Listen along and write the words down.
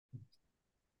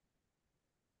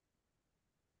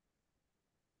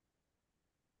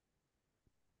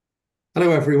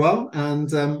Hello, everyone,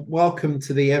 and welcome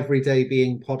to the Everyday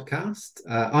Being podcast.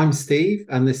 I'm Steve,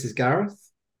 and this is Gareth.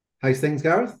 How's things,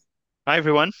 Gareth? Hi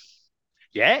everyone.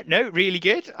 Yeah, no, really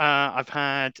good. I've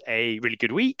had a really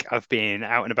good week. I've been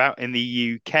out and about in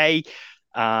the UK,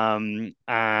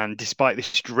 and despite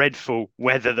this dreadful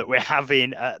weather that we're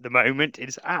having at the moment,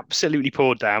 it's absolutely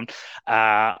poured down.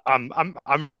 I'm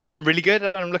really good,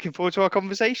 and I'm looking forward to our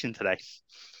conversation today.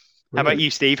 How about Brilliant.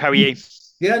 you, Steve? How are you?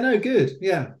 Yeah, no, good.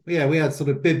 Yeah, we had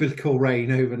sort of biblical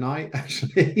rain overnight,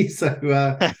 actually.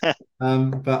 But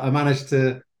I managed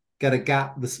to get a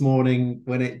gap this morning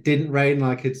when it didn't rain.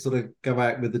 I could sort of go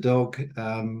out with the dog,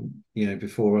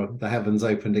 before the heavens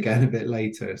opened again a bit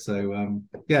later.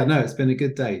 Yeah, no, it's been a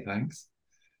good day. Thanks.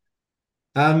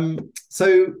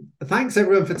 So thanks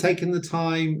everyone for taking the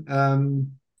time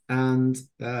and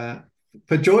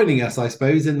for joining us, I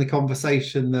suppose, in the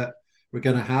conversation that we're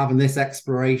going to have and this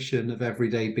exploration of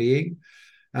everyday being.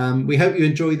 We hope you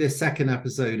enjoy this second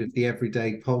episode of the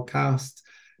Everyday Podcast.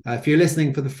 If you're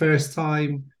listening for the first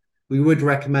time, we would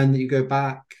recommend that you go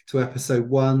back to episode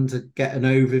one to get an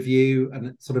overview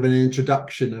and sort of an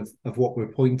introduction of what we're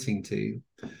pointing to.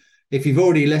 If you've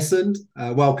already listened,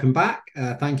 welcome back.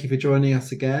 Thank you for joining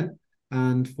us again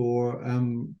and for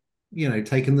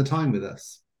taking the time with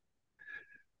us.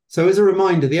 So, as a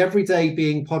reminder, the Everyday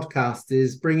Being podcast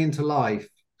is bringing to life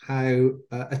how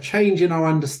a change in our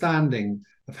understanding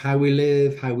of how we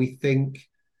live, how we think,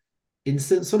 in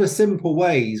sort of simple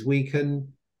ways, we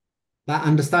can that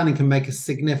understanding can make a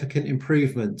significant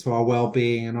improvement to our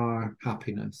well-being and our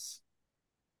happiness.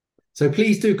 So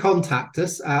please do contact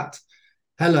us at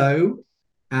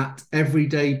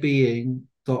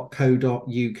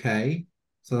hello@everydaybeing.co.uk.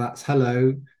 So that's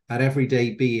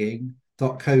hello@everydaybeing.co.uk.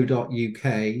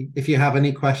 If you have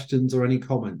any questions or any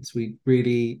comments, we'd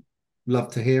really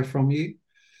love to hear from you.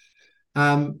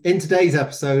 In today's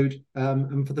episode,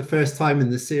 and for the first time in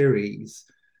the series,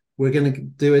 we're going to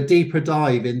do a deeper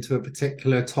dive into a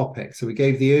particular topic. So we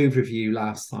gave the overview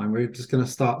last time. We're just going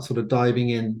to start sort of diving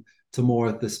in to more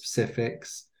of the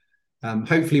specifics.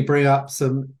 Hopefully bring up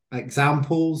some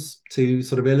examples to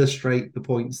sort of illustrate the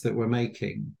points that we're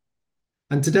making.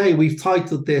 And today we've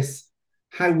titled this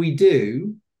How We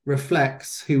Do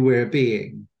Reflects Who We're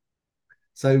Being.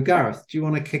 So, Gareth, do you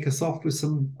want to kick us off with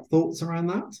some thoughts around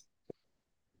that?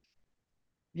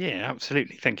 Yeah,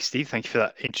 absolutely. Thank you, Steve. Thank you for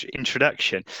that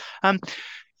introduction. Um,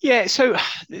 yeah, so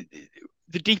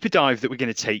the deeper dive that we're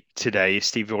going to take today, as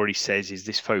Steve already says, is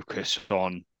this focus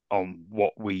on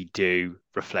what we do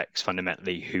reflects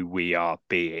fundamentally who we are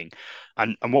being.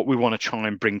 And what we want to try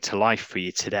and bring to life for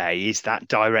you today is that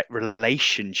direct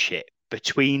relationship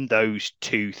between those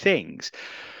two things,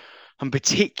 and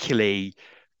particularly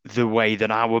the way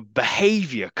that our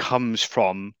behavior comes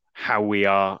from how we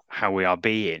are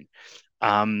being.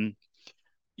 Um,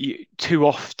 Too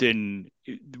often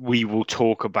we will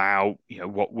talk about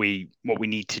what we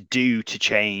need to do to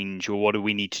change, or what do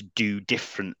we need to do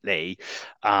differently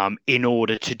in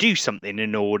order to do something,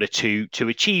 in order to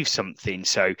achieve something.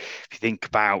 So if you think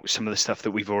about some of the stuff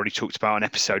that we've already talked about in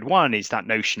episode one, is that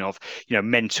notion of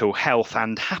mental health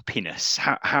and happiness.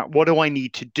 What do I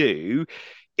need to do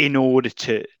in order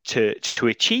to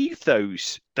achieve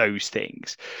those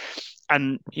things?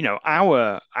 And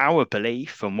our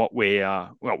belief and what we're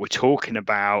talking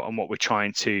about and what we're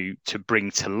trying to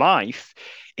bring to life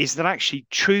is that actually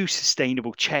true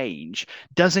sustainable change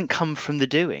doesn't come from the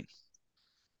doing.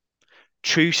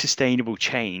 True sustainable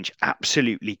change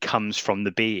absolutely comes from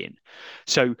the being.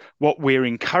 So what we're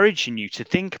encouraging you to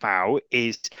think about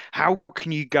is, how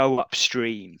can you go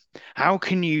upstream? How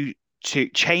can you to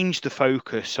change the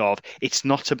focus of, it's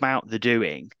not about the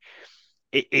doing,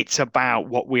 it's about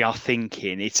what we are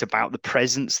thinking. It's about the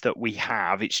presence that we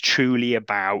have. It's truly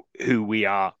about who we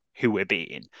are, who we're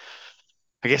being.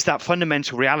 I guess that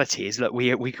fundamental reality is that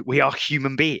we are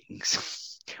human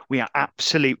beings. We are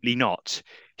absolutely not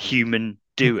human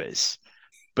doers.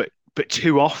 But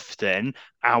too often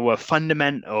our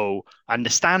fundamental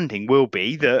understanding will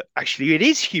be that actually it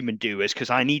is human doers, because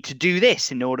I need to do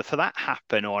this in order for that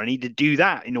happen, or I need to do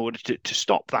that in order to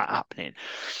stop that happening.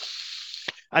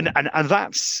 And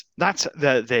that's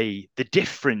the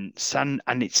difference, and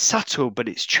it's subtle, but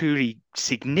it's truly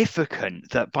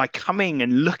significant, that by coming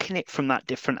and looking at it from that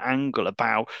different angle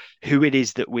about who it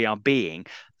is that we are being,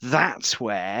 that's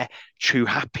where true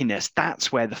happiness,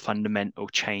 that's where the fundamental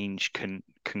change can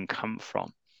come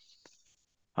from.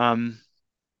 um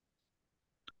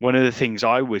One of the things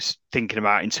I was thinking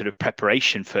about in sort of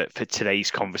preparation for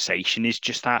today's conversation is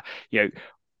just that,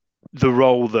 the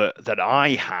role that I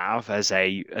have as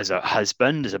a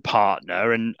husband, as a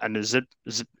partner, and as a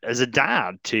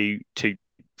dad to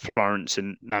Florence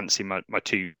and Nancy, my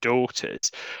two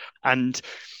daughters. And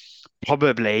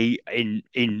probably in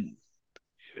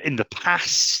the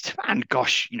past, and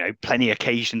gosh, plenty of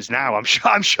occasions now,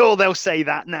 I'm sure they'll say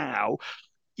that now.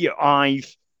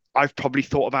 I've probably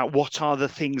thought about what are the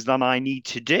things that I need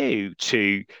to do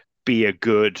to be a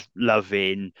good,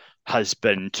 loving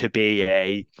husband, to be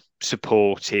a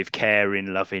supportive,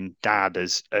 caring, loving dad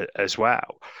as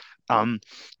well. Um,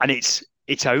 and it's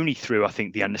only through, I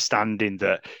think, the understanding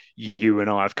that you and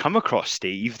I have come across,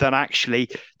 Steve, that actually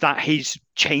that is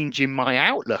changing my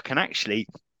outlook. And actually,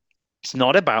 it's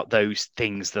not about those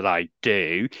things that I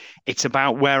do; it's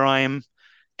about where I am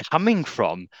coming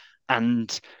from,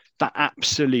 and that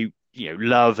absolute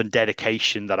love and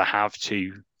dedication that I have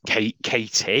to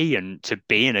Katie, and to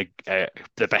being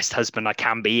the best husband I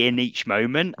can be in each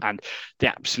moment, and the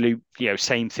absolute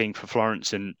same thing for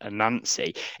Florence and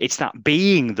Nancy. It's that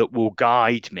being that will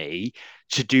guide me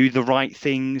to do the right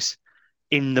things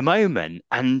in the moment.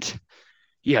 And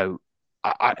you know,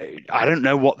 I don't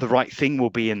know what the right thing will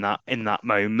be in that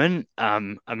moment. I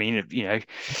mean,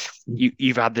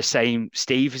 you've had the same,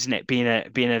 Steve, isn't it? Being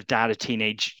a dad of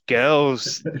teenage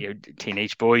girls,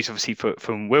 teenage boys, obviously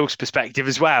from Will's perspective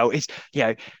as well. It's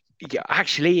yeah,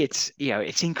 actually, it's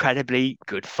incredibly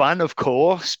good fun, of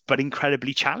course, but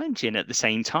incredibly challenging at the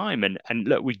same time. And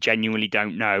look, we genuinely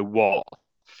don't know what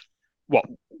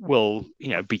will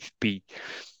be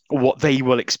what they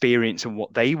will experience and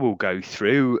what they will go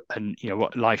through, and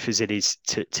what life as it is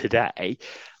today,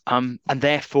 and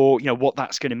therefore what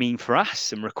that's going to mean for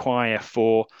us and require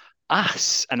for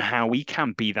us, and how we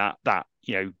can be that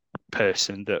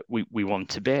person that we want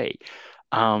to be.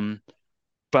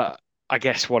 But I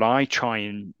guess what I try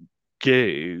and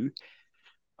do,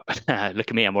 look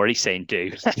at me, I'm already saying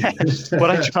do.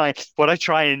 What I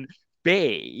try and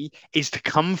be is to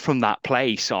come from that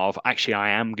place of, actually, I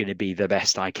am going to be the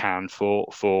best I can for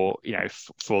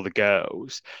the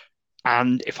girls.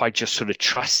 And if I just sort of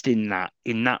trust in that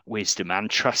wisdom, and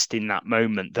trust in that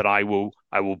moment that I will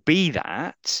be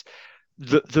that,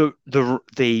 the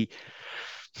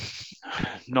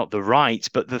not the right,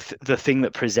 but the thing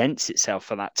that presents itself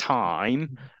for that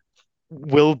time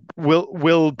will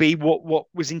be what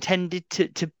was intended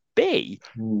to be.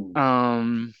 Mm.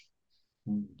 Um,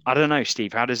 Mm. I don't know,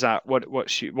 Steve. How does that what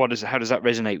does how does that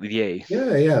resonate with you?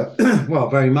 Yeah, yeah.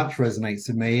 Well, very much resonates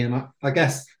with me. And I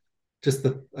guess just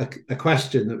a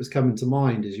question that was coming to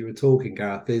mind as you were talking,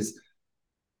 Gareth, is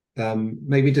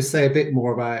maybe just say a bit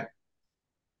more about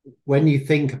when you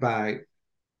think about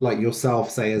like yourself,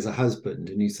 say as a husband,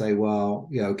 and you say, well,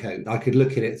 yeah, okay, I could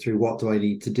look at it through what do I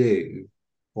need to do,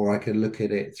 or I could look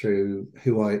at it through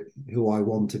who I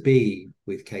want to be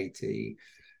with Katie.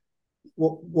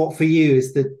 What for you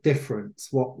is the difference?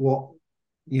 What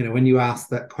when you ask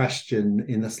that question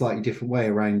in a slightly different way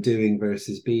around doing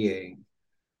versus being,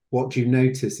 what do you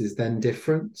notice is then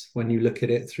different when you look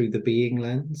at it through the being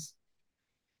lens?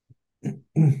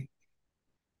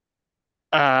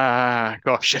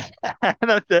 Gosh,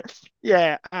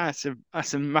 yeah, that's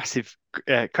a massive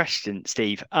question,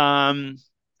 Steve.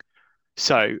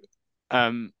 So,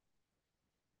 um,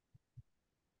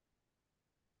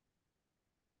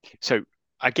 so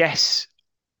I guess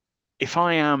if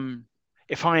I am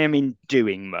if I am in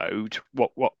doing mode,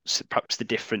 what's perhaps the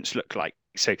difference look like?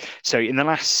 So in the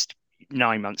last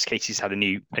 9 months, Katie's had a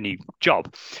new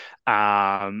job,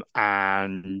 and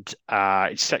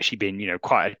it's actually been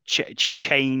quite a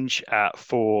change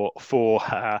for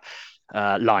her.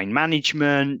 Line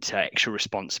management, extra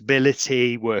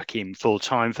responsibility, working full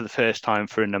time for the first time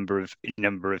for a number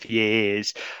of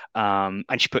years, and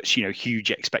she puts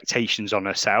huge expectations on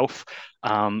herself,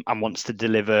 and wants to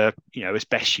deliver as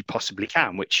best she possibly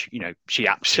can, which she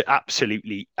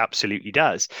absolutely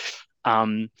does.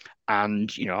 Um,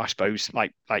 and I suppose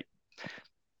like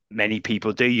many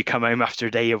people do, you come home after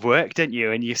a day of work, don't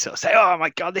you? And you sort of say, "Oh my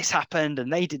God, this happened,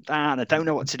 and they did that, and I don't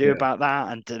know what to do Yeah. about that,"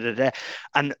 and da da da.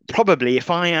 And probably, if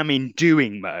I am in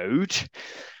doing mode,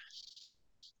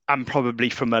 I'm probably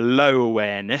from a low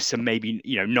awareness, and maybe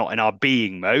not in our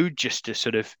being mode, just to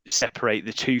sort of separate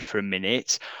the two for a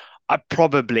minute. I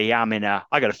probably am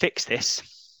I got to fix this.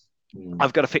 Mm.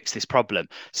 I've got to fix this problem.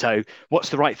 So, what's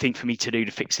the right thing for me to do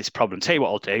to fix this problem? Tell you what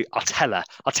I'll do. I'll tell her.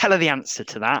 I'll tell her the answer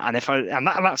to that. And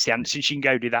that's the answer, she can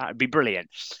go do that. It'd be brilliant.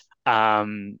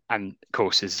 And of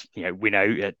course, as we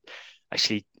know,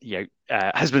 actually,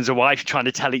 husbands and wives trying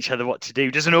to tell each other what to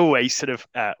do doesn't always sort of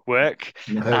work.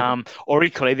 No. Or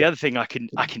equally, the other thing I can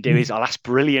do is I'll ask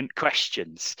brilliant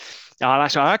questions. I'll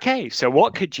ask, okay, so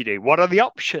what could you do? What are the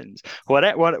options? What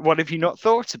have you not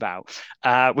thought about?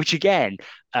 Which again,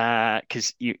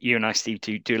 because you and I, Steve,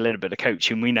 do a little bit of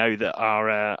coaching. We know that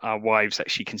our wives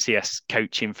actually can see us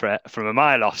coaching from a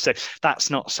mile off. So that's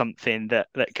not something that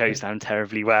goes down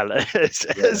terribly well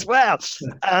Yeah. as well.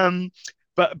 Um,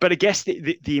 but I guess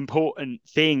the important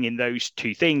thing in those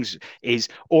two things is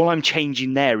all I'm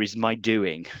changing there is my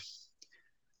doing.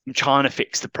 I'm trying to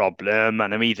fix the problem,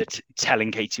 and I'm either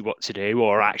telling Katie what to do,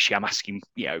 or actually I'm asking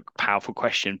powerful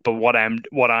question. But what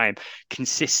I'm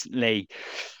consistently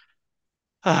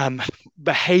um,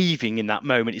 behaving in that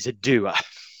moment is a doer.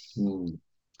 Mm.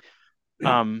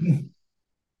 Um,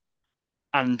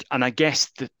 and I guess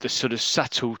the sort of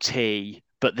subtlety,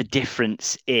 but the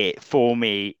difference it for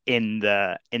me in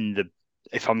the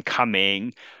if I'm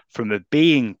coming from a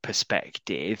being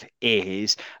perspective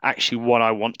is actually what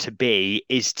I want to be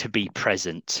is to be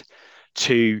present,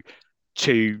 to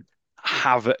to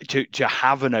have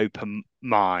an open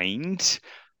mind,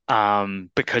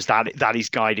 because that is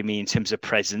guiding me in terms of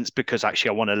presence, because actually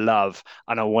I want to love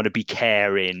and I want to be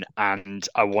caring and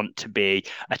I want to be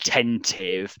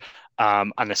attentive,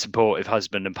 and a supportive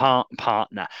husband and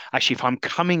partner. Actually, if I'm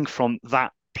coming from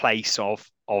that place of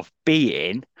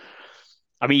being,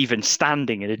 I'm even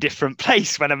standing in a different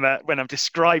place when I'm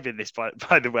describing this.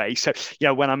 By the way, so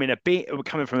when I'm in a be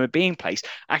coming from a being place,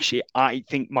 actually, I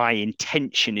think my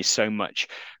intention is so much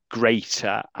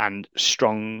greater and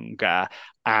stronger.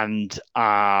 And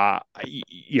I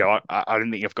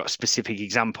don't think I've got a specific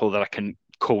example that I can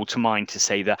call to mind to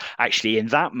say that actually in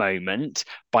that moment,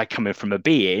 by coming from a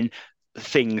being,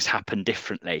 things happen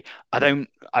differently. I don't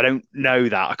know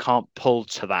that. I can't pull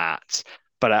to that,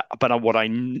 but what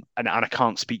and I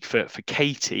can't speak for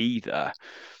Katie either.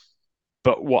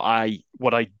 But what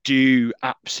I do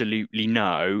absolutely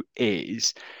know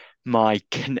is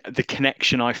the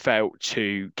connection I felt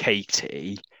to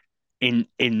Katie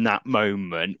in that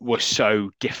moment was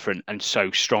so different and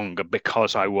so stronger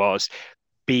because I was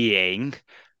being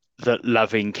that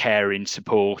loving, caring,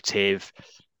 supportive,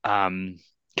 um,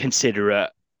 considerate,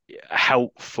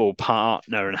 helpful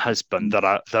partner and husband that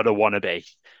I want to be.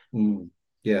 Mm.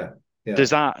 Yeah. Yeah. Does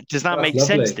that That's make sense?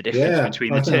 lovely. The difference Yeah.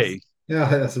 between the two? I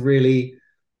think that's a really,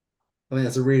 I mean,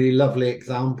 that's a really lovely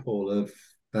example of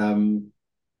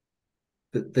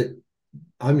that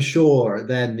I'm sure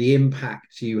then the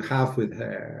impact you have with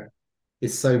her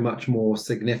is so much more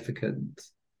significant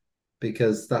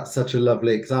because that's such a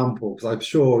lovely example. Because I'm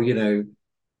sure,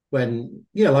 when,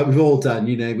 like we've all done,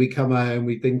 we come home,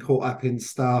 we've been caught up in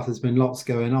stuff, there's been lots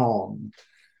going on.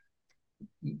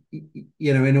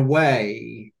 In a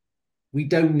way, we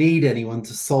don't need anyone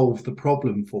to solve the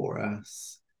problem for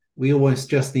us. We almost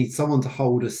just need someone to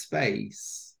hold a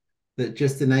space that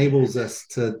just Yeah, enables us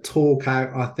to talk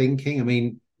out our thinking. I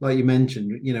mean, like you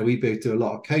mentioned, we both do a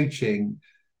lot of coaching.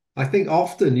 I think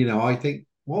often, I think,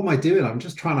 what am I doing? I'm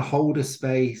just trying to hold a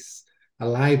space,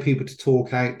 allow people to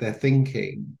talk out their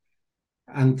thinking.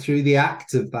 And through the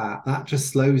act of that just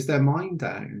slows their mind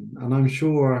down. And I'm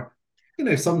sure,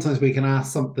 sometimes we can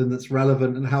ask something that's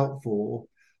relevant and helpful,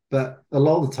 but a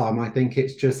lot of the time I think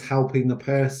it's just helping the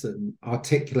person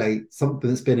articulate something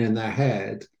that's been in their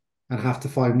head and have to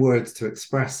find words to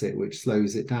express it, which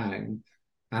slows it down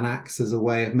and acts as a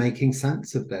way of making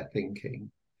sense of their thinking.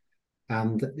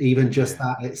 And even just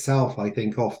yeah, that itself, I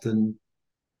think often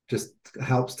just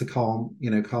helps to calm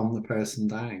the person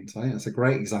down. So I think it's a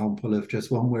great example of just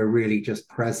when we're really just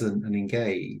present and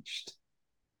engaged.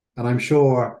 And I'm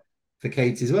sure for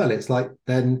Katie as well, it's like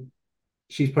then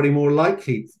she's probably more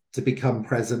likely to become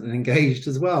present and engaged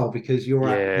as well because you're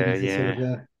acting yeah, as a sort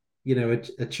yeah. of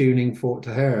a tuning fork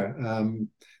to her. And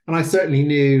I certainly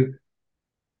knew,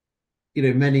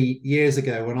 many years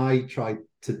ago when I tried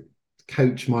to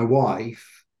coach my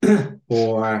wife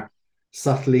or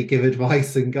subtly give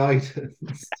advice and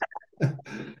guidance,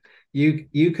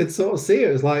 you could sort of see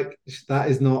it was like that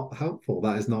is not helpful.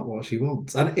 That is not what she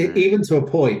wants, and Mm, even to a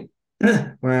point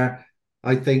where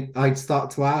I think I'd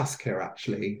start to ask her.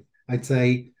 Actually, I'd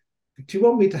say, "Do you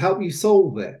want me to help you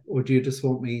solve it, or do you just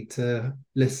want me to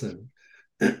listen?"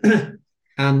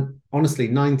 And honestly,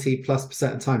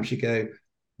 90+% of the time she'd go,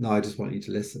 "No, I just want you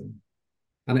to listen."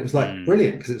 And it was like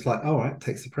brilliant mm, because it's like, all right,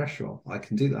 takes the pressure off. I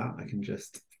can do that. I can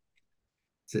just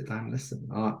sit down and listen.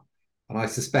 And I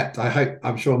suspect, I hope,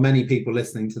 I'm sure many people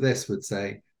listening to this would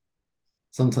say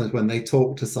sometimes when they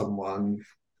talk to someone,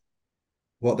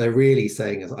 what they're really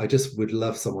saying is, I just would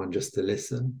love someone just to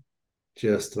listen.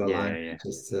 just to allow Yeah, me yeah.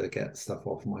 just to get stuff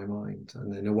off my mind.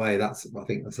 And in a way, I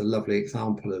think that's a lovely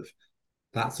example of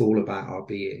that's all about our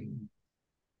being,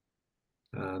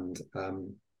 and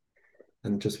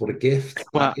just what a gift that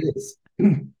Well, is.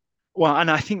 well,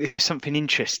 and I think there's something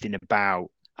interesting about,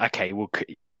 okay, well,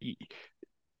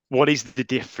 what is the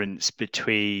difference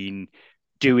between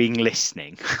doing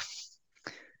listening,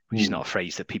 which is not Mm, a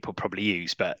phrase that people probably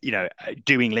use, but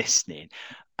doing listening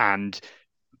and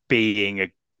being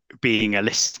a being a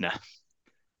listener.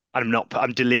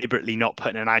 I'm deliberately not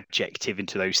putting an adjective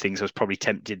into those things. I was probably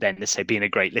tempted then to say being a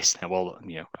great listener. Well,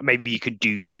 maybe you could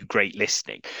do great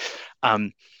listening.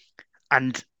 Um,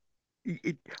 and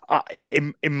it,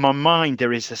 in my mind,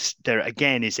 there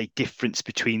again is a difference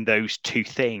between those two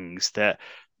things. That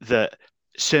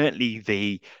certainly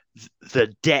the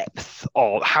depth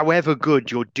of however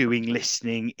good your doing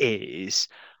listening is,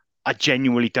 I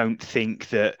genuinely don't think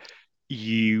that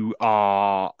you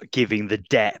are giving the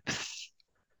depth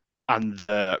and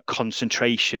the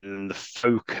concentration and the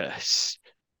focus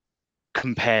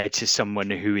compared to someone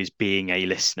who is being a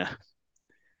listener.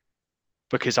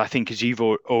 Because I think, as you've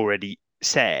already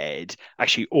said,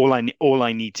 actually, all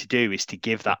I need to do is to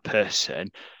give that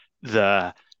person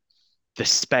the the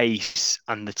space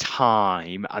and the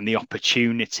time and the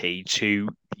opportunity to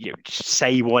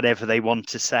say whatever they want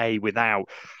to say without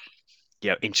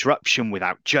interruption,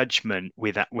 without judgment,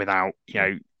 without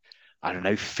I don't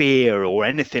know, fear or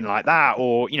anything like that,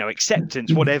 or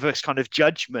acceptance, whatever kind of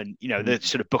judgment, the mm,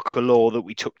 sort of book of law that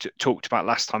we talked about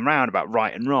last time round about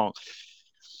right and wrong.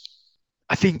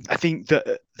 I think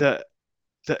that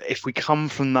if we come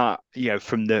from that,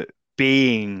 from the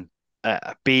being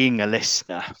a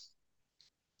listener,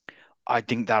 I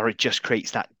think that it just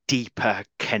creates that deeper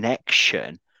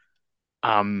connection.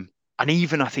 Um, and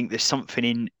even I think there's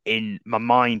something in my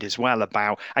mind as well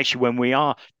about actually when we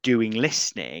are doing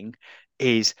listening,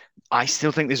 is I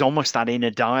still think there's almost that inner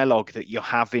dialogue that you're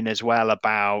having as well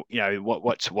about,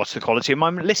 what's the quality of my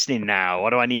listening now?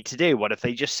 What do I need to do? What have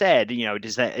they just said?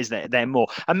 Is there more?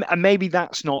 And maybe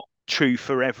that's not true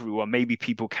for everyone. Maybe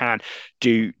people can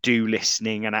do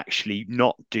listening and actually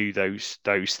not do those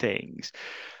things.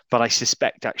 But I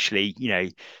suspect actually,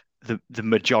 the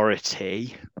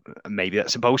majority, and maybe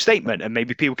that's a bold statement, and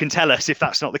maybe people can tell us if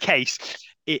that's not the case.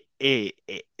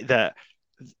 That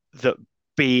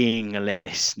being a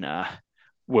listener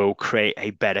will create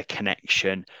a better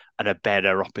connection and a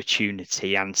better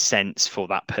opportunity and sense for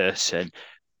that person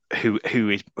who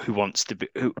wants to be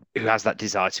who has that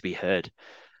desire to be heard.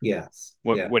 yes,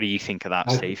 What yeah. what do you think of that,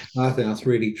 I Steve? I think that's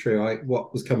really true.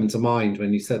 What was coming to mind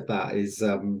when you said that is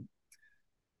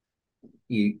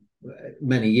you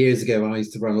many years ago I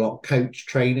used to run a lot of coach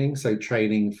training, so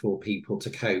training for people to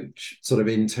coach sort of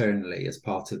internally as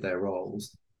part of their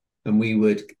roles, and we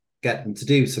would get them to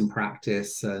do some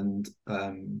practice, and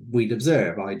I'd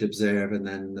observe, and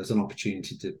then there's an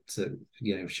opportunity to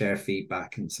share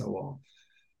feedback and so on.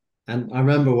 And I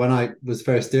remember when I was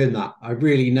first doing that, I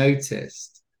really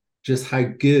noticed just how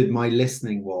good my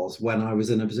listening was when I was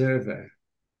an observer.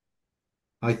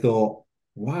 I thought,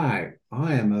 wow,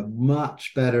 I am a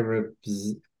much better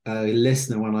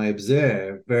listener when I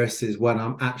observe versus when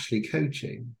I'm actually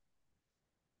coaching.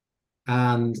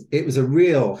 And it was a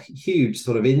real huge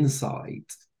sort of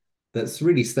insight that's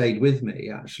really stayed with me,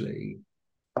 actually,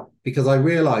 because I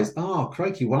realized, oh,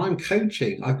 crikey, when I'm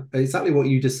coaching, exactly what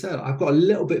you just said, I've got a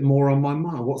little bit more on my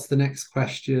mind. What's the next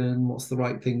question? What's the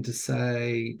right thing to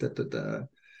say? Da, da, da.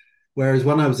 Whereas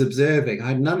when I was observing, I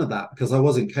had none of that because I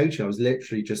wasn't coaching. I was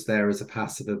literally just there as a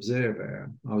passive observer.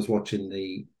 I was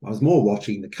more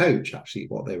watching the coach, actually,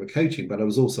 what they were coaching, but I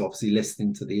was also obviously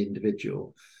listening to the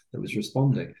individual that was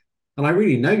responding. And I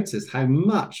really noticed how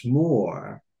much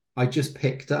more I just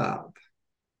picked up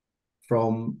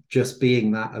from just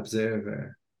being that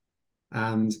observer.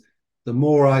 And the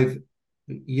more I've,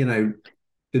 been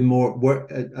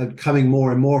coming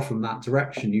more and more from that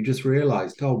direction, you just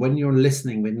realize, God, when you're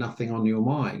listening with nothing on your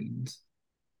mind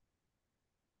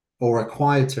or a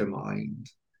quieter mind,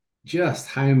 just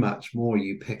how much more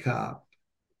you pick up.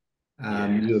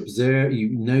 Yeah. You observe, you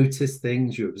notice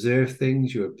things, you observe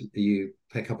things, you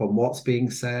pick up on what's being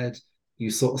said,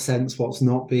 you sort of sense what's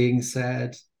not being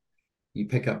said, you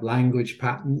pick up language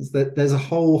patterns. That there's a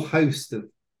whole host of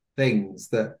things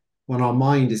that when our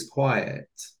mind is quiet,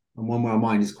 and when our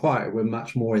mind is quiet, we're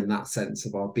much more in that sense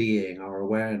of our being, our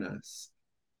awareness,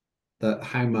 that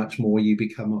how much more you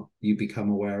become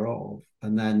aware of.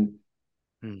 And then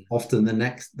Mm. often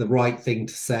the right thing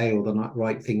to say or the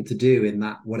right thing to do in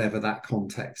that whatever that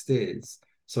context is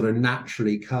sort of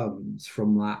naturally comes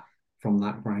from that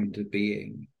ground of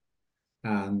being.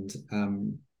 And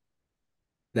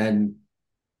then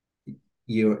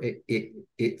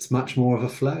it's much more of a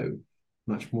flow,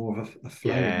 much more of a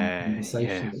flow in the Yeah,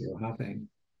 conversation yeah, that you're having.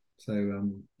 So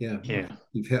yeah, yeah,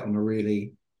 you've hit on a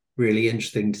really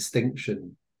interesting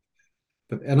distinction.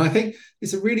 And I think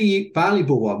it's a really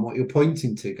valuable one what you're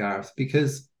pointing to, Gareth,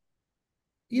 because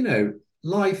you know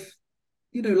life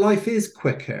life is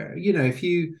quicker. If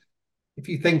you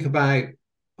think about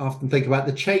often think about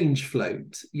the change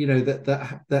float,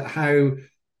 that how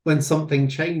when something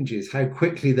changes, how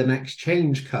quickly the next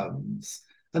change comes.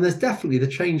 And there's definitely the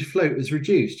change float is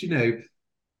reduced.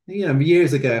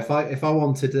 Years ago, if I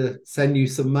wanted to send you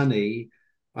some money,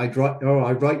 I'd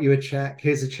write you a check.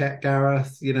 Here's a check,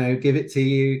 Gareth. Give it to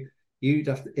you.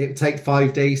 It'd take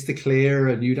 5 days to clear,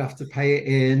 and you'd have to pay it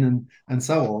in, and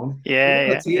so on. The yeah, yeah,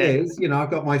 reality yeah, is,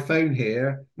 I've got my phone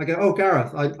here. I go, oh,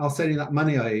 Gareth, I'll send you that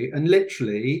money, and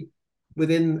literally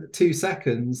within 2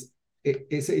 seconds,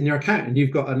 it's in your account, and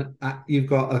you've got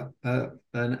a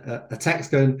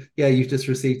text going, yeah, you've just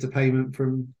received a payment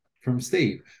from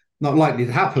Steve. Not likely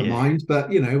to happen, yeah. mind,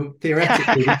 but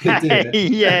theoretically we could do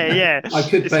Yeah, it. yeah. I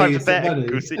could It's pay you some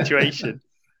hypothetical money. situation.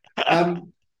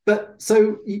 um, but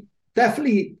so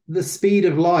definitely the speed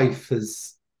of life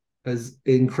has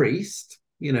increased,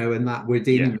 in that we're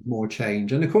dealing Yeah, with more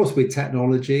change. And of course, with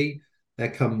technology,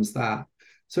 there comes that.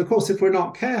 So of course, if we're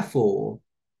not careful,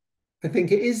 I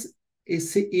think it's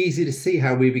easy to see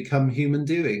how we become human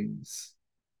doings.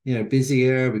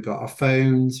 Busier, we've got our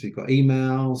phones, we've got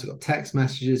emails, we've got text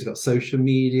messages, we've got social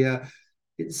media.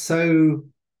 It's so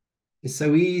it's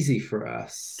so easy for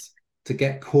us to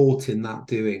get caught in that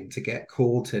doing, to get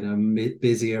caught in a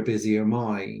busier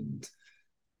mind,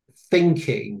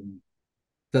 thinking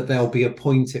that there'll be a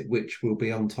point at which we'll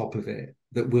be on top of it,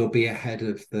 that we'll be ahead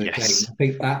of the game. yes. I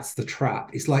think that's the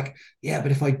trap. It's like, yeah,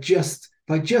 but if I just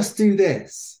do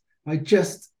this, I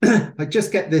just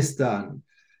get this done.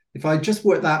 If I just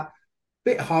work that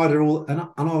bit harder,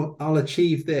 I'll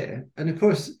achieve there. And of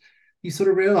course, you sort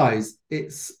of realize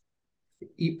it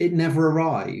never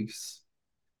arrives.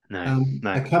 No,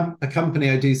 no. A company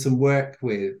I do some work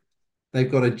with,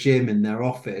 they've got a gym in their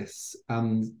office,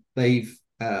 and they've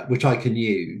which I can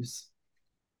use,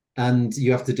 and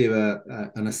you have to do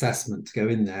an assessment to go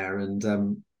in there,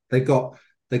 and they've got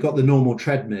they've got the normal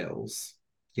treadmills,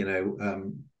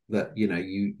 that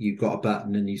you've got a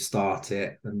button and you start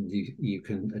it, and you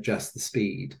can adjust the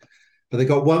speed. But they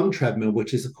got one treadmill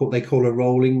which is they call a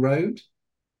rolling road,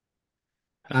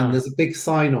 and Uh, there's a big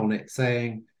sign on it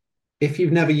saying, if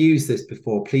you've never used this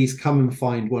before, please come and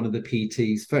find one of the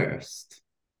PTs first.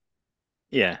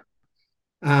 yeah.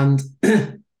 And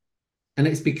and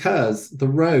it's because the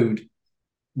road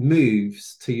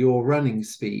moves to your running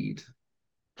speed.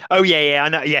 Oh yeah, yeah. I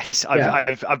know. Yes, I've Yeah.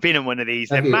 I've I've been in one of these.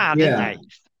 They're Have you? mad, aren't Yeah. they?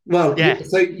 Well, Yeah.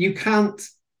 so you can't,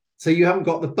 so you haven't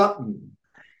got the button.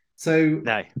 So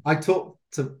No. I talked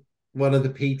to one of the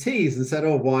PTs and said,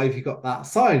 oh, why have you got that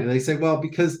sign? And they said, well,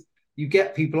 because you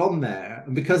get people on there,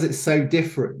 and because it's so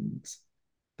different,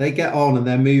 they get on and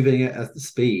they're moving it at the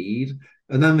speed,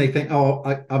 and then they think, oh,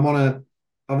 I want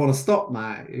to stop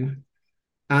now,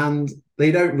 and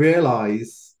they don't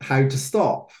realize how to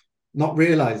stop. Not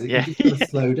realize that you Yeah. just got to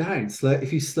slow down.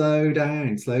 If you slow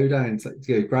down,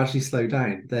 gradually slow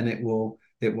down, then it will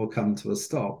come to a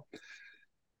stop.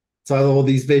 So I have all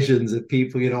these visions of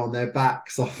people, on their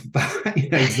backs off back,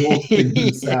 exhausting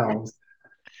themselves.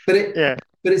 But it Yeah.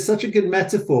 but it's such a good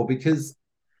metaphor, because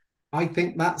I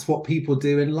think that's what people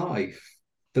do in life.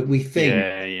 That we think,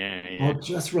 Yeah. Yeah. Yeah. I'll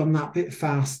just run that bit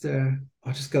faster.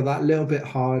 I'll just go that little bit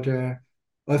harder.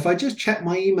 Or if I just check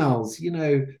my emails,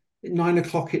 at 9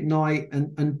 o'clock at night,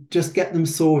 and just get them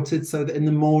sorted so that in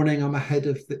the morning I'm ahead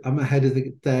of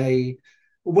the day,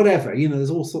 or whatever.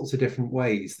 There's all sorts of different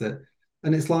ways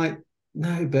and it's like,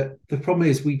 no, but the problem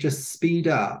is we just speed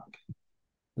up.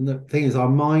 And the thing is, our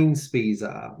mind speeds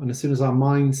up. And as soon as our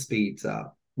mind speeds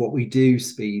up, what we do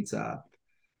speeds up.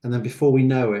 And then before we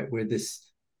know it, we're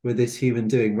this human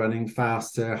doing, running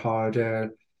faster,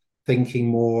 harder, thinking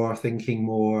more,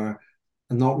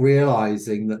 and not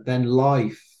realizing that then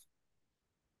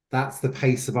that's the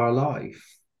pace of our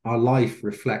life. Our life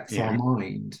reflects our Yeah.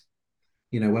 mind.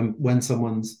 When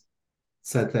someone's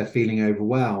said they're feeling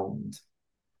overwhelmed,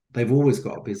 they've always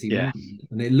got a busy Yeah. mind.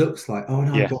 And it looks like, oh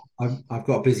no, I've Yeah. got I've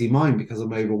got a busy mind because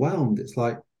I'm overwhelmed. It's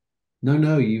like,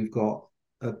 no, you've got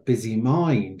a busy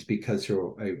mind because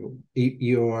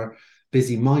your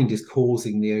busy mind is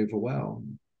causing the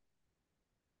overwhelm,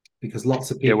 because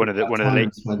lots of Yeah. people One of the have one of the late.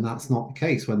 times when that's not the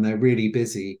case, when they're really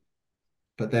busy,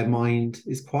 but their mind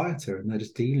is quieter and they're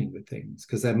just dealing with things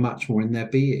because they're much more in their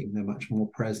being, they're much more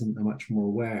present, they're much more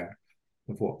aware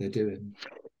of what they're doing.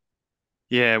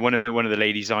 Yeah, one of the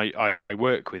ladies I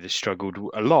work with has struggled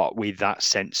a lot with that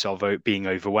sense of being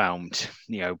overwhelmed,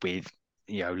 with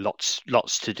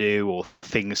lots to do or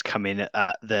things come in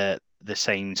at the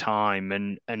same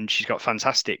time, and she's got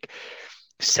fantastic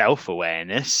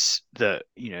self-awareness that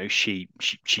she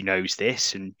knows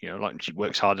this, and like she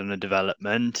works hard on her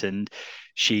development, and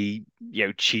she's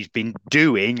been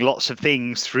doing lots of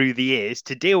things through the years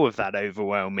to deal with that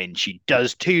overwhelming. She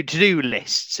does two to-do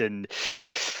lists, and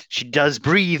she does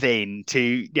breathing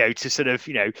to sort of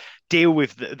deal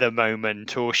with the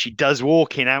moment, or she does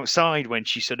walking outside when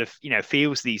she sort of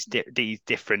feels these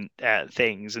different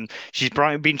things, and she's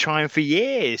been trying for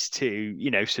years to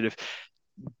sort of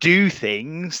do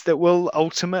things that will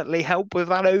ultimately help with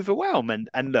that overwhelm.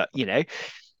 And look,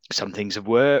 some things have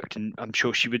worked, and I'm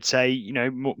sure she would say,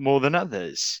 more than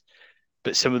others.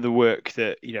 But some of the work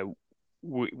that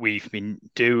we've been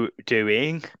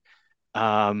doing,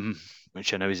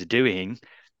 which I know is a doing,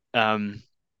 um,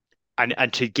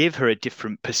 and to give her a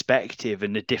different perspective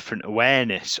and a different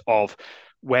awareness of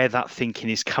where that thinking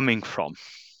is coming from,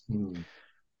 Mm,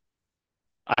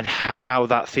 and how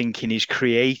that thinking is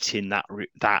creating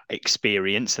that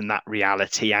experience and that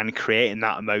reality, and creating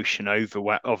that emotion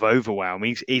of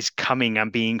overwhelming is coming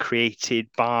and being created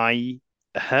by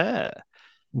her.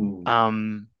 mm,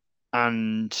 um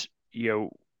and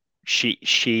she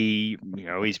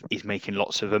is making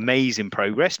lots of amazing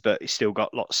progress, but it's still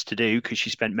got lots to do, because she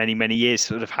spent many years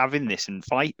sort of having this and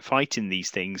fighting these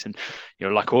things. And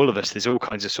like all of us, there's all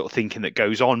kinds of sort of thinking that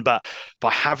goes on, but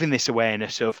by having this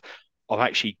awareness of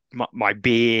actually my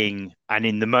being and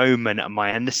in the moment, and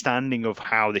my understanding of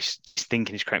how this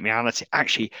thinking is creating reality,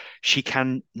 actually she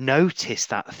can notice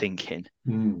that thinking.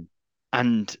 mm,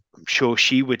 And I'm sure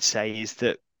she would say is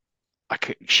that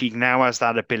she now has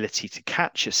that ability to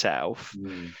catch herself,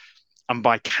 mm. and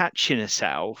by catching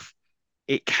herself,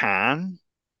 it can,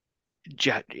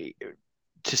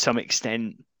 to some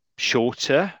extent,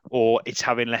 shorter, or it's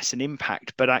having less an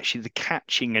impact. But actually, the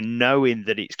catching and knowing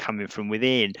that it's coming from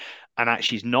within, and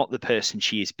actually is not the person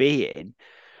she is being,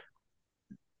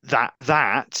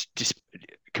 that just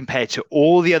compared to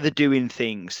all the other doing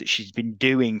things that she's been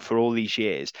doing for all these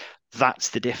years, that's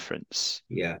the difference.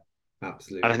 Yeah, And I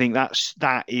absolutely. think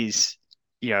that is,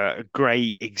 a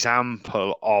great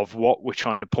example of what we're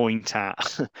trying to point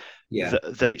at. Yeah,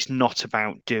 that it's not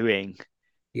about doing;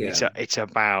 yeah. it's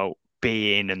about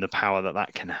being, and the power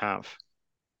that can have.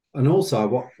 And also,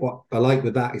 what I like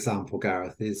with that example,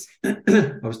 Gareth, is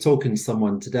I was talking to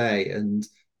someone today, and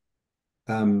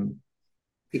um,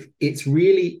 it's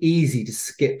really easy to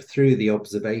skip through the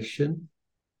observation.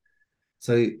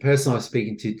 So, the person I was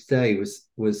speaking to today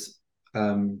was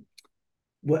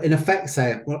well, in effect,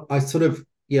 saying, "Well, I sort of,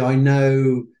 yeah, I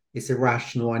know it's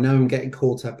irrational. I know I'm getting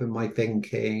caught up in my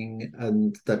thinking,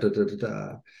 and da da da da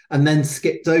da," and then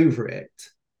skipped over it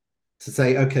to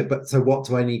say, "Okay, but so what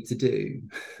do I need to do?"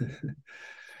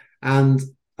 And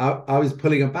I was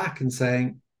pulling her back and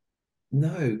saying,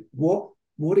 no, what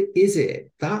is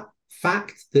it? That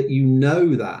fact that you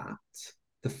know that,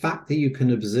 the fact that you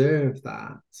can observe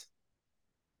that,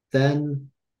 then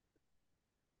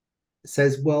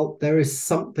says, well, there is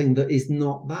something that is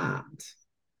not that.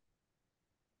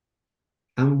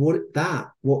 And what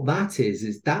that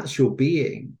is that's your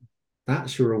being,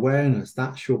 that's your awareness,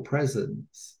 that's your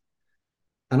presence.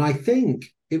 And I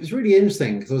think it was really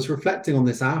interesting because I was reflecting on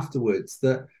this afterwards,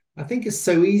 that I think it's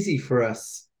so easy for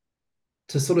us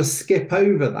to sort of skip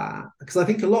over that, because I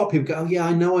think a lot of people go, "Oh yeah,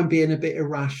 I know I'm being a bit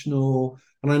irrational,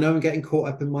 and I know I'm getting caught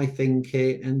up in my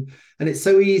thinking," and it's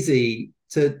so easy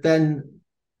to then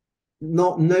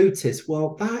not notice.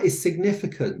 Well, that is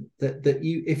significant, that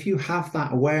you, if you have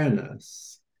that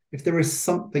awareness, if there is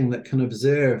something that can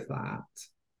observe that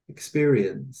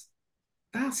experience,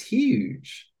 that's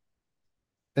huge.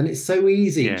 And it's so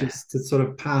easy Yeah, just to sort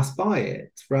of pass by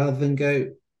it rather than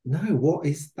go, no, what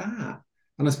is that?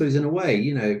 And I suppose in a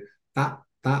way, that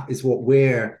is what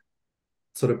we're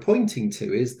sort of pointing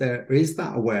to, is there is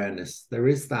that awareness, there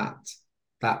is that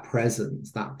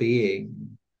presence, that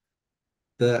being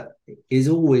that is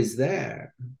always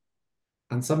there.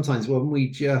 And sometimes when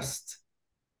we just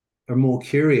are more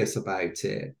curious about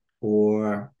it,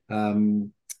 or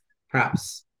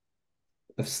perhaps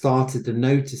have started to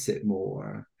notice it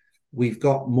more, we've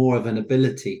got more of an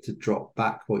ability to drop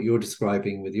back, what you're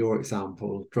describing with your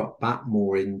example, drop back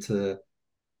more into,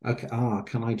 okay,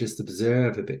 can I just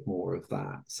observe a bit more of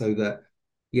that? So that,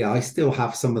 yeah, I still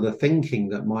have some of the thinking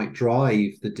that might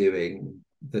drive the doing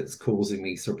that's causing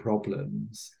me some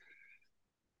problems.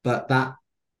 But that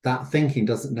thinking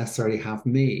doesn't necessarily have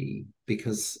me,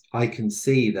 because I can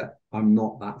see that I'm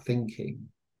not that thinking.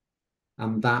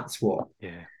 And that's what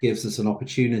Yeah. gives us an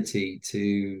opportunity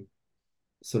to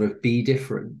sort of be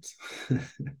different, to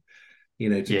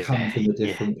come Yeah. from a Yeah.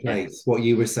 different Yeah. place. What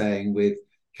you were saying with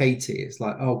Katie, it's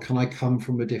like, oh, can I come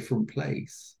from a different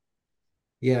place?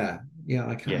 Yeah, yeah,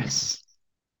 I can. Yes.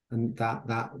 And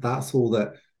that's all that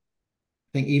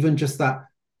I think, even just that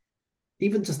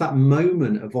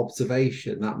moment of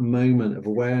observation, that moment of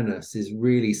awareness is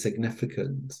really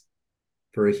significant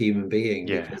for a human being,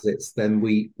 Yeah. because it's then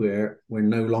we're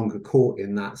no longer caught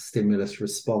in that stimulus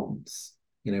response.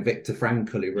 Viktor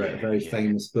Frankl, who wrote a Yeah. very Yeah.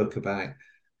 famous book about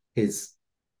his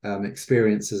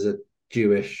experience as a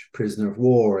Jewish prisoner of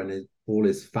war, and all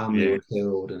his family Yeah. were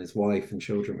killed and his wife and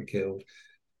children were killed.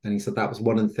 And he said that was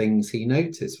one of the things he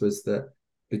noticed, was that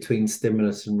between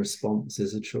stimulus and response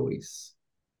is a choice.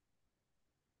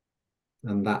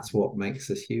 And that's what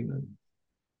makes us human.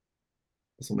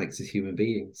 That's what makes us human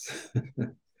beings.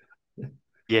 Yeah.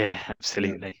 Yeah.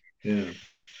 Absolutely. Yeah.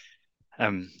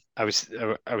 I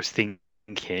was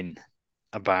thinking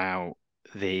about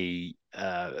the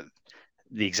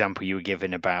example you were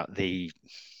given about the.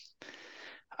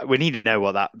 We need to know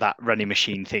what that running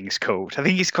machine thing's called. I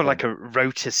think it's called Yeah. like a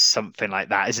rotor something like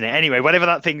that, isn't it? Anyway, whatever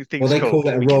that Well, thing's they called, call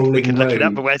it a we rolling can look it up.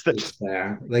 road. But where's the? It's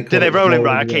there. They Do call they it the rolling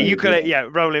right? rolling Okay, you road. got it. Yeah. Yeah,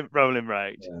 rolling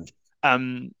road. Yeah.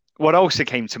 What also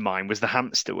came to mind was the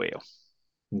hamster wheel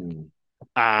Hmm.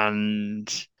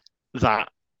 and that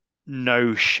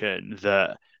notion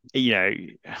that you know,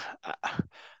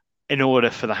 in order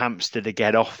for the hamster to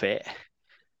get off it,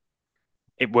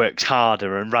 it works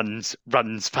harder and runs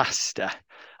faster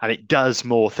and it does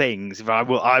more things. If I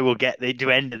will get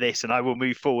the end of this and I will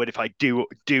move forward if I do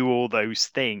all those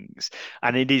things.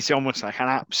 And it is almost like an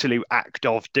absolute act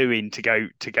of doing to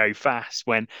go fast,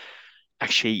 when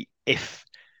actually if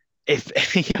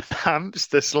the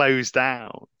hamster slows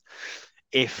down,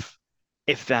 if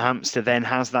the hamster then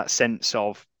has that sense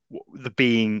of the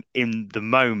being in the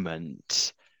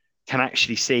moment, can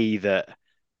actually see that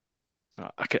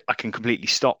I can completely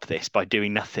stop this by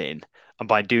doing nothing. And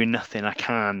by doing nothing, I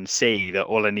can see that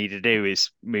all I need to do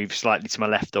is move slightly to my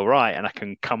left or right, and I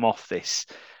can come off this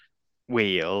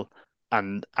wheel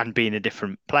and be in a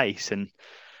different place. And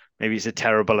maybe it's a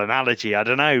terrible analogy, I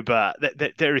don't know, but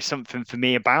there is something for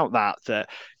me about that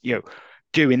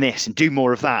doing this and do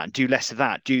more of that and do less of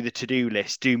that, do the to-do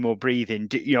list, do more breathing,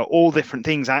 all different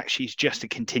things actually is just a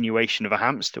continuation of a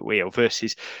hamster wheel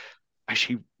versus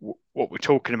actually what we're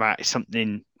talking about is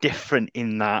something different,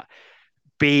 in that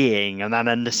being and that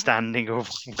understanding of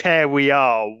where we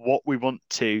are, what we want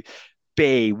to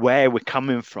be, where we're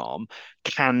coming from,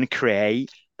 can create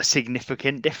a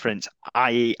significant difference.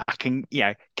 I can,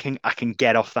 I can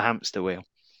get off the hamster wheel.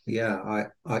 Yeah.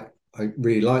 I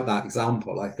really like that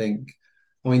example. I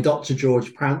mean, Dr.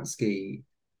 George Pransky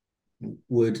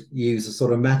would use a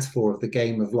sort of metaphor of the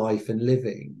game of life and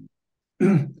living.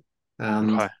 And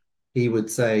Okay. he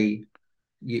would say,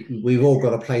 we've all got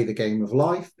to play the game of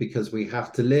life because we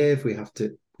have to live, we have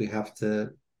to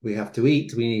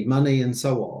eat, we need money, and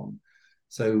so on.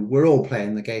 So we're all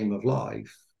playing the game of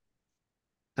life.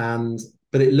 And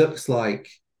but it looks like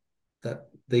that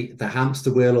the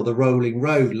hamster wheel or the rolling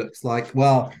road looks like,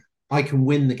 well, I can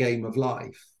win the game of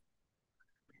life.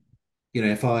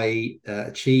 If I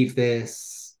achieve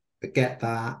this, get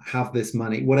that, have this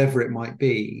money, whatever it might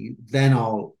be, then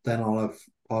I'll have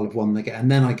won the game,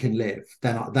 and then I can live.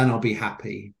 Then I'll be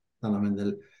happy. Then I'm in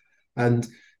the and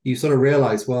you sort of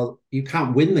realize, well, you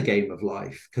can't win the game of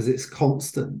life because it's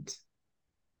constant.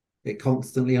 It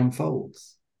constantly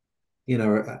unfolds.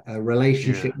 A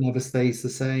relationship Yeah. never stays the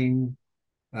same.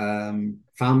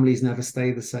 Families never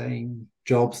stay the same.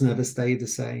 Jobs never stay the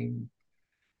same.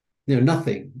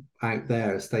 Nothing out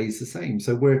there stays the same.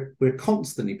 So we're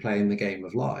constantly playing the game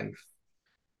of life.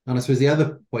 And I suppose the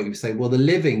other what you say, well, the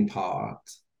living part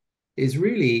is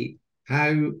really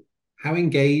how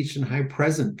engaged and how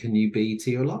present can you be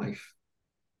to your life.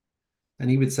 And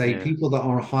he would say Yeah. people that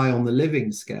are high on the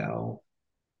living scale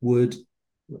would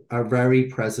are very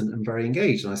present and very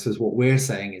engaged. And I suppose what we're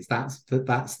saying is that's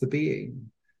the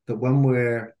being, that when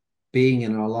we're being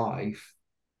in our life,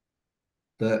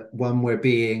 that when we're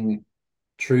being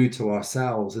true to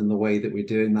ourselves in the way that we're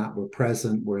doing that, we're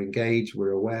present, we're engaged,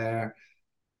 we're aware.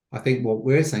 I think what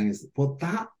we're saying is, well,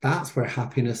 that's where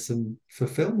happiness and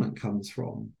fulfillment comes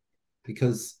from.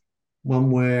 Because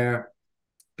when we're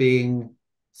being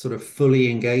sort of fully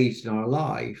engaged in our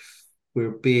life,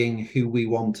 we're being who we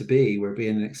want to be, we're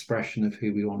being an expression of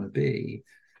who we want to be,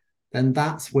 then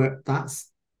that's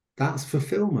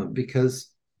fulfillment, because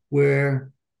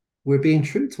we're being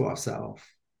true to ourselves.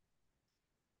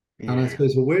 And I Yeah.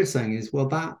 suppose what we're saying is, well,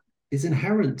 is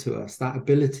inherent to us, that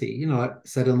ability. I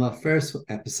said in the first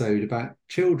episode about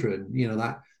children,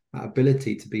 that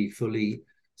ability to be fully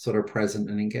sort of present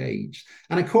and engaged.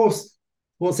 And of course,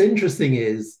 what's interesting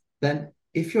is then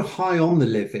if you're high on the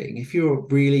living, if you're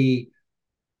really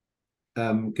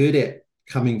good at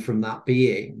coming from that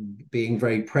being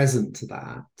very present to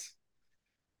that,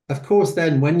 of course,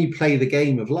 then when you play the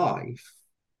game of life,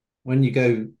 when you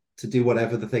go to do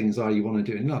whatever the things are you want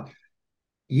to do in life,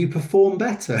 you perform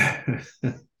better.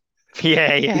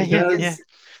 Yeah, yeah, yeah, yeah.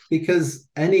 because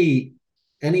because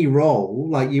any role,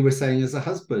 like you were saying, as a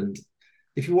husband,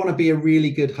 if you want to be a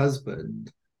really good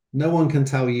husband, no one can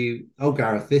tell you, oh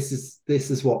Gareth, this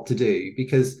is what to do,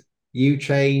 because you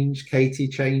change, Katie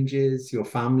changes, your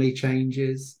family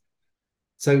changes,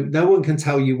 so no one can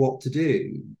tell you what to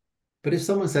do. But if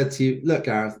someone said to you, look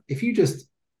Gareth, if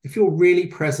you're really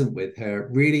present with her,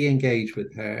 really engaged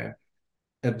with her,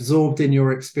 absorbed in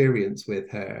your experience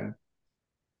with her,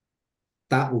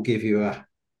 that will give you a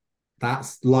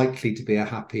that's likely to be a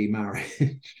happy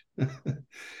marriage. Yeah.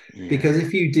 Because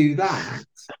if you do that,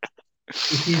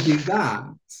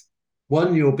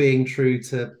 one, you're being true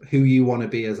to who you want to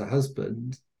be as a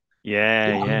husband.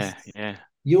 Yeah, Plus, yeah, yeah.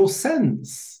 you'll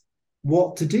sense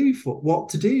what to do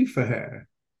for her.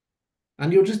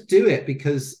 And you'll just do it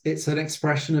because it's an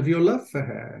expression of your love for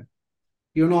her.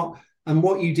 You're not, and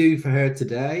what you do for her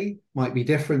today might be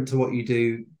different to what you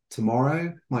do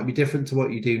tomorrow, might be different to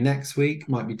what you do next week,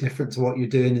 might be different to what you're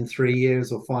doing in 3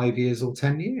 years or 5 years or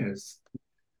 10 years.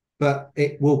 But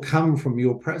it will come from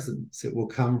your presence. It will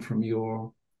come from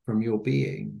your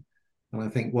being. And I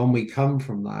think when we come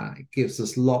from that, it gives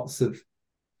us lots of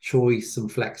choice and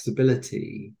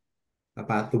flexibility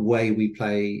about the way we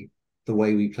play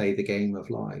the game of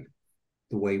life,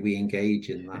 the way we engage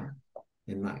in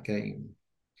that game.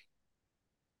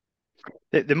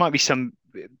 There might be some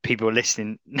people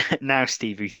listening now,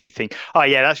 Steve, who think, "Oh,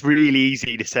 yeah, that's really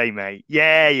easy to say, mate.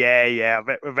 Yeah, yeah, yeah.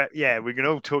 Yeah, we can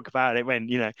all talk about it when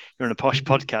you're on a posh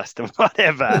podcast or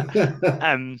whatever."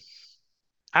 Um,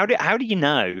 how do you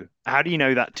know? How do you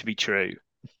know that to be true?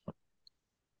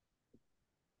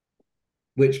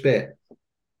 Which bit?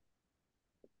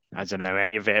 I don't know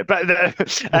any of it, but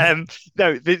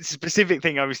no, the specific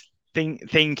thing I was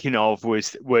thinking of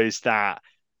was that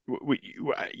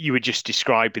you were just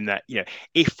describing that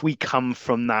if we come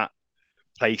from that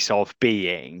place of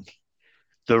being,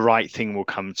 the right thing will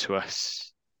come to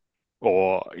us,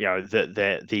 or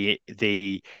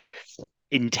the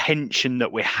intention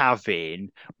that we're having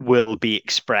will be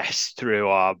expressed through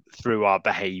our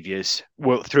behaviors,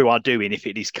 well, through our doing. If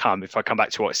I come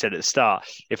back to what I said at the start,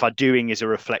 if our doing is a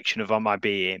reflection of my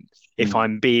being, if Mm.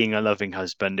 I'm being a loving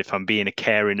husband, if I'm being a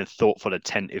caring and thoughtful,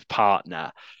 attentive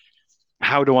partner,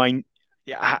 how do I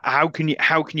how can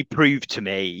you prove to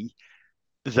me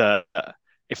that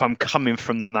if I'm coming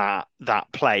from that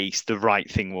place, the right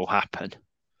thing will happen,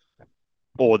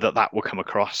 or that will come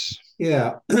across?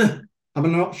 Yeah.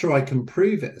 I'm not sure I can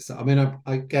prove it. So, I mean,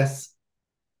 I guess,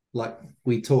 like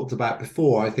we talked about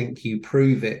before, I think you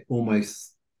prove it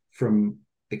almost from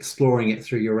exploring it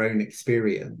through your own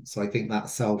experience. So I think that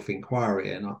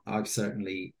self-inquiry, and I've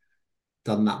certainly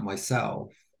done that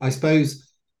myself. I suppose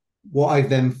what I've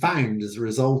then found as a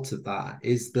result of that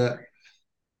is that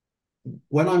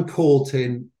when I'm caught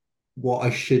in what I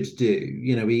should do,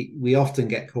 we often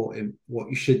get caught in what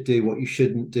you should do, what you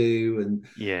shouldn't do, and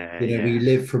Yeah, we yeah.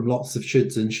 live from lots of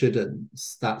shoulds and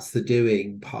shouldn'ts. That's the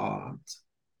doing part.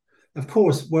 Of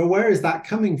course, well, where is that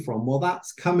coming from? Well,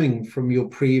 that's coming from your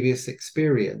previous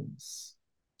experience.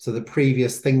 So the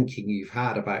previous thinking you've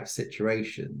had about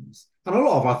situations. And a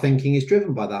lot of our thinking is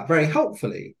driven by that very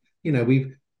helpfully.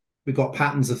 We've got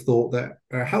patterns of thought that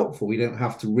are helpful. We don't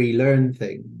have to relearn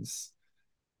things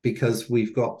because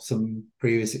we've got some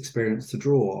previous experience to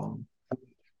draw on.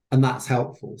 And that's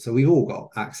helpful. So we've all got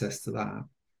access to that.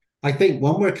 I think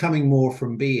when we're coming more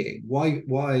from being,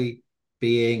 why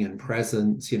being and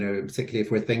presence, particularly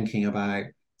if we're thinking about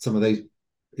some of those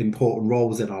important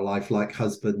roles in our life, like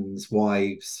husbands,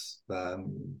 wives,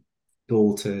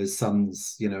 daughters,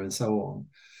 sons, and so on.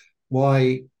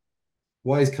 Why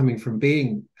is coming from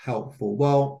being helpful?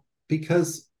 Well,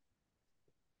 because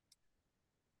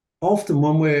often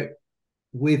when we're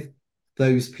with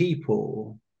those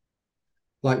people,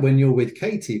 like when you're with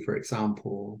Katie, for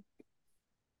example,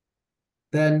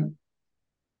 then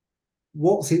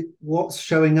what's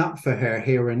showing up for her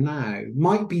here and now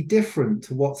might be different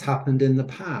to what's happened in the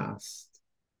past.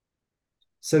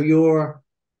 So your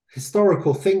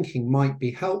historical thinking might be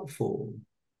helpful,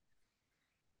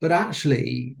 But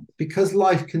actually, because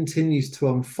life continues to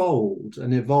unfold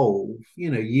and evolve,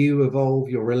 you evolve,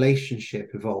 your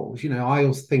relationship evolves. I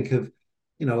also think of,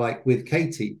 like with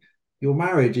Katie, your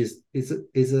marriage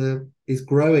is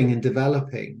growing and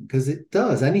developing because it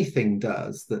does, anything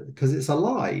does that because it's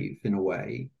alive in a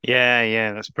way. Yeah,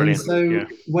 yeah, that's And brilliant. so Yeah.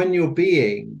 when you're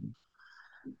being,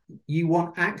 you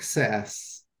want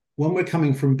access. When we're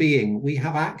coming from being, we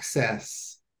have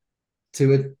access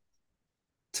to a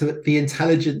to the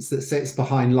intelligence that sits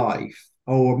behind life,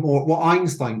 or more what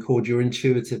Einstein called your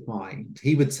intuitive mind.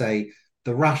 He would say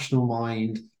the rational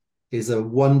mind is a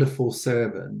wonderful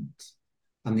servant,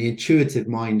 and the intuitive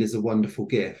mind is a wonderful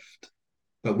gift.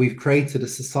 But we've created a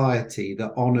society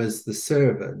that honors the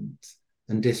servant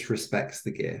and disrespects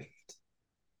the gift.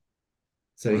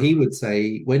 So he Mm. would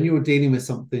say, when you're dealing with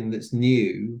something that's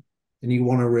new and you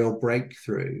want a real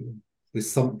breakthrough with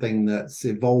something that's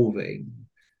evolving,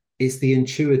 it's the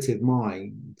intuitive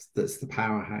mind that's the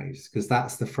powerhouse because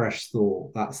that's the fresh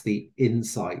thought, that's the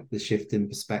insight, the shift in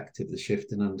perspective, the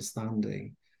shift in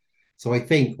understanding. So I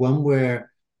think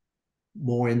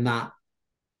more in that,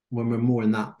 when we're more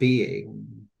in that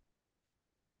being,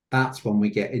 that's when we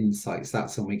get insights.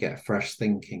 That's when we get fresh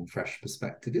thinking, fresh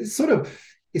perspective. It's sort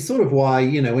of why,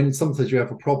 when sometimes you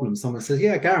have a problem, someone says,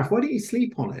 "Yeah, Gareth, why don't you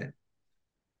sleep on it?"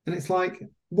 And it's like,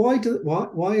 why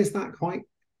is that quite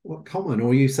what common?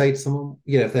 Or you say to someone,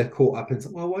 if they're caught up in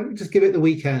something, well, why don't you just give it the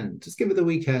weekend? Just give it the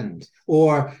weekend.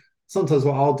 Or sometimes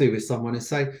what I'll do with someone is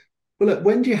say, well, look,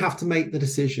 when do you have to make the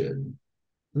decision?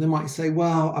 And they might say,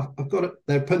 well, I've got it.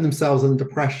 They're putting themselves under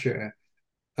pressure.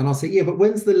 And I'll say, yeah, but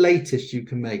when's the latest you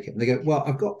can make it? And they go, well,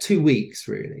 I've got 2 weeks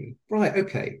really. Right,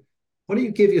 okay. Why don't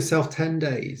you give yourself 10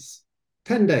 days?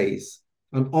 10 days.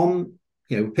 And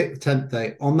pick the 10th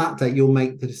day. On that day, you'll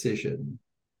make the decision.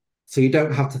 So you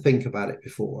don't have to think about it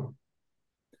before.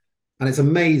 And it's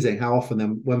amazing how often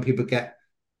then when people get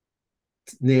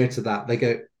near to that, they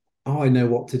go, oh, I know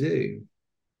what to do.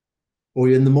 Or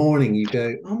in the morning, you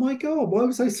go, oh my God, why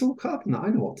was I so caught up in that? I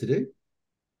know what to do.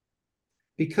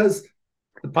 Because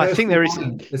the I think personal there is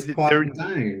mind is there quieting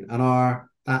down and our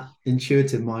that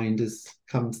intuitive mind has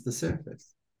come to the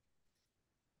surface.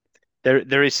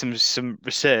 there is some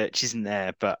research, isn't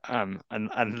there? But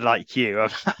and like you,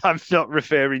 I'm not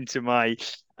referring to my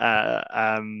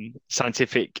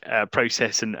scientific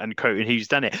process and quoting who's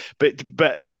done it,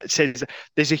 but it says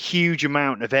there's a huge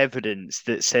amount of evidence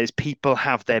that says people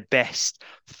have their best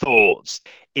thoughts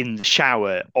in the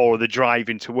shower or the drive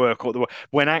into work or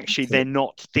when actually they're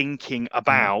not thinking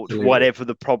about Absolutely. whatever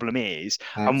the problem is.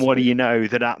 And what do you Absolutely. know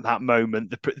that at that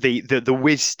moment the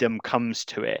wisdom comes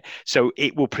to it, so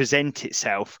it will present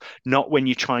itself, not when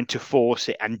you're trying to force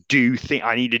it and do think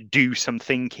I need to do some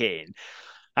thinking.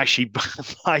 Actually,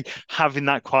 by having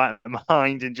that quiet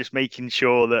mind and just making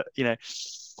sure that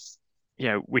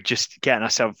we're just getting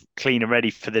ourselves clean and ready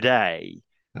for the day,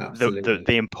 Absolutely.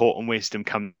 the important wisdom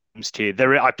comes to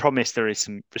you. I promise there is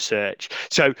some research.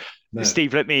 So, No,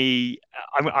 Steve, I'm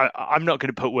not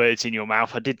going to put words in your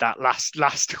mouth. I did that last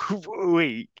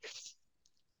week.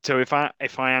 So if I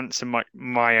answer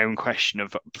my own question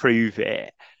of prove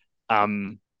it,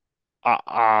 um,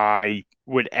 I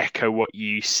would echo what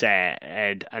you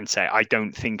said and say I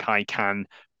don't think I can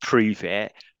prove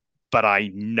it, but I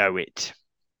know it.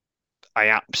 I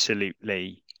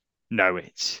absolutely know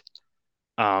it.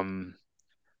 Um,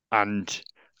 and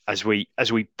as we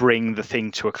bring the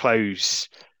thing to a close,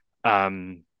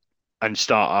 um, and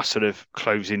start our sort of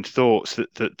closing thoughts,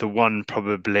 that the one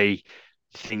probably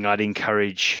thing I'd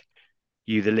encourage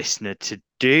you, the listener, to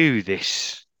do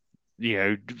this,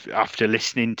 after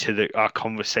listening to our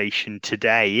conversation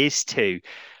today, is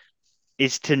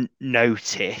to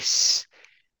notice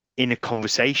in a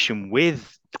conversation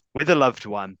with a loved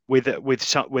one, with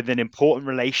an important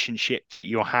relationship that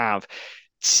you have,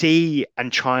 see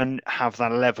and try and have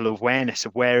that level of awareness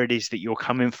of where it is that you're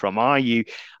coming from. Are you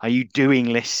doing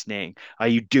listening? Are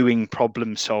you doing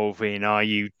problem solving? Are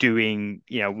you doing,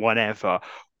 whatever?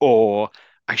 Or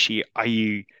actually, are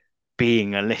you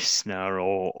being a listener,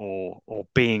 or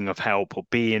being of help, or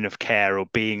being of care, or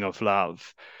being of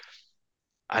love?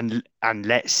 And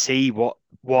let's see what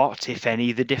if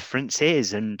any the difference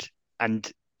is, and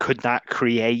could that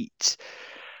create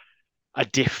a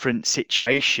different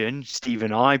situation?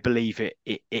 Stephen, I believe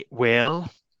it will.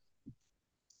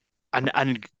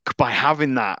 And by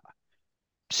having that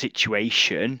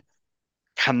situation,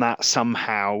 can that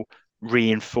somehow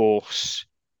reinforce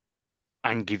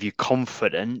and give you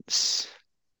confidence,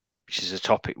 which is a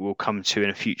topic we'll come to in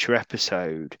a future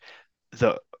episode,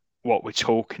 that what we're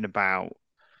talking about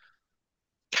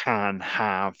can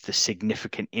have the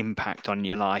significant impact on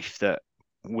your life that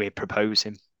we're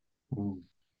proposing? Mm.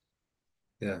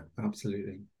 Yeah,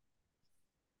 absolutely.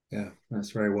 Yeah,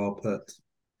 that's very well put.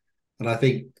 And I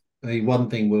mean, one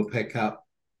thing we'll pick up,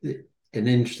 an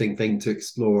interesting thing to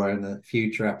explore in a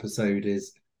future episode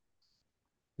is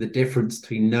the difference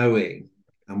between knowing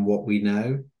and what we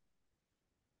know.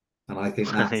 And I think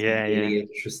that's Yeah, yeah, really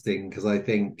interesting because I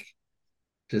think,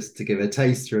 just to give a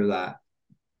taster of that,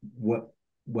 what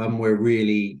when we're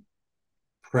really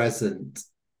present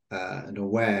and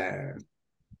aware,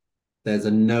 there's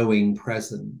a knowing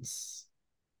presence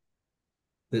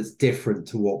that's different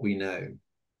to what we know.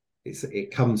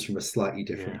 It comes from a slightly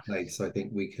yeah, different place. So I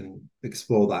think we can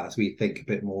explore that as we think a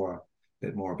bit more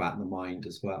about the mind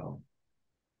as well.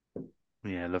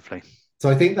 yeah. Lovely. So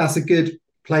I think that's a good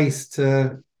place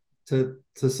to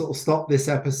sort of stop this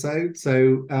episode.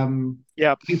 So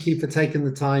Yep. thank you for taking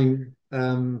the time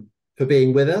for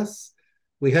being with us.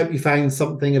 We hope you found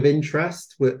something of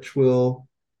interest, which will,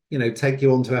 take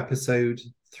you on to episode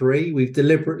 3. We've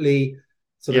deliberately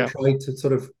sort of Yep. tried to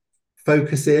sort of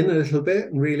focus in a little bit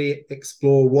and really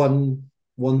explore one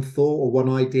thought or one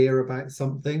idea about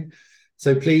something.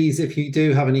 So please, if you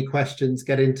do have any questions,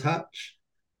 get in touch.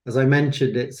 As I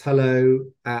mentioned, it's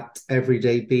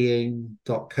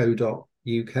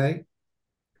hello@everydaybeing.co.uk.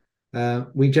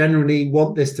 We generally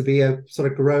want this to be a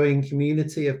sort of growing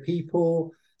community of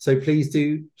people. So please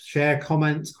do share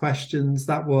comments, questions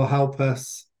that will help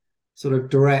us sort of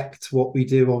direct what we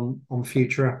do on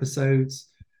future episodes.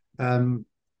 Um,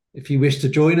 if you wish to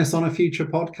join us on a future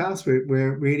podcast,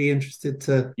 we're really interested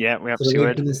to Yeah, we sort absolutely of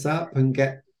would. open this up and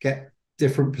get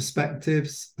different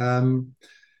perspectives.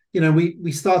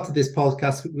 We started this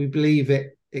podcast. We believe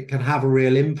it can have a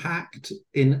real impact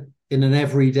in an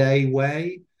everyday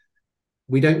way.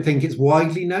 We don't think it's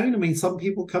widely known. I mean, some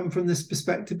people come from this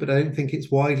perspective, but I don't think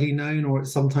it's widely known, or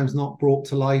it's sometimes not brought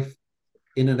to life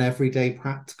in an everyday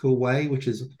practical way, which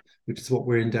is what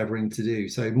we're endeavoring to do.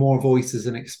 So more voices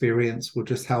and experience will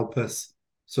just help us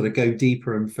sort of go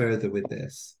deeper and further with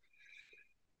this.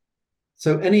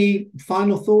 So any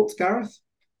final thoughts, Gareth,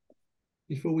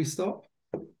 before we stop?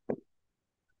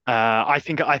 I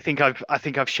think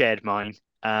I've shared mine.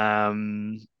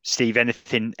 Steve,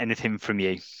 anything from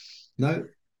you? No,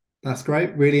 that's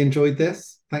great. Really enjoyed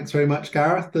this. Thanks very much,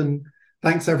 Gareth. And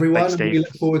thanks, everyone. Thanks, And we Steve.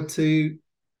 look forward to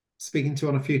speaking to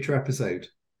you on a future episode.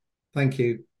 Thank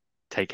you.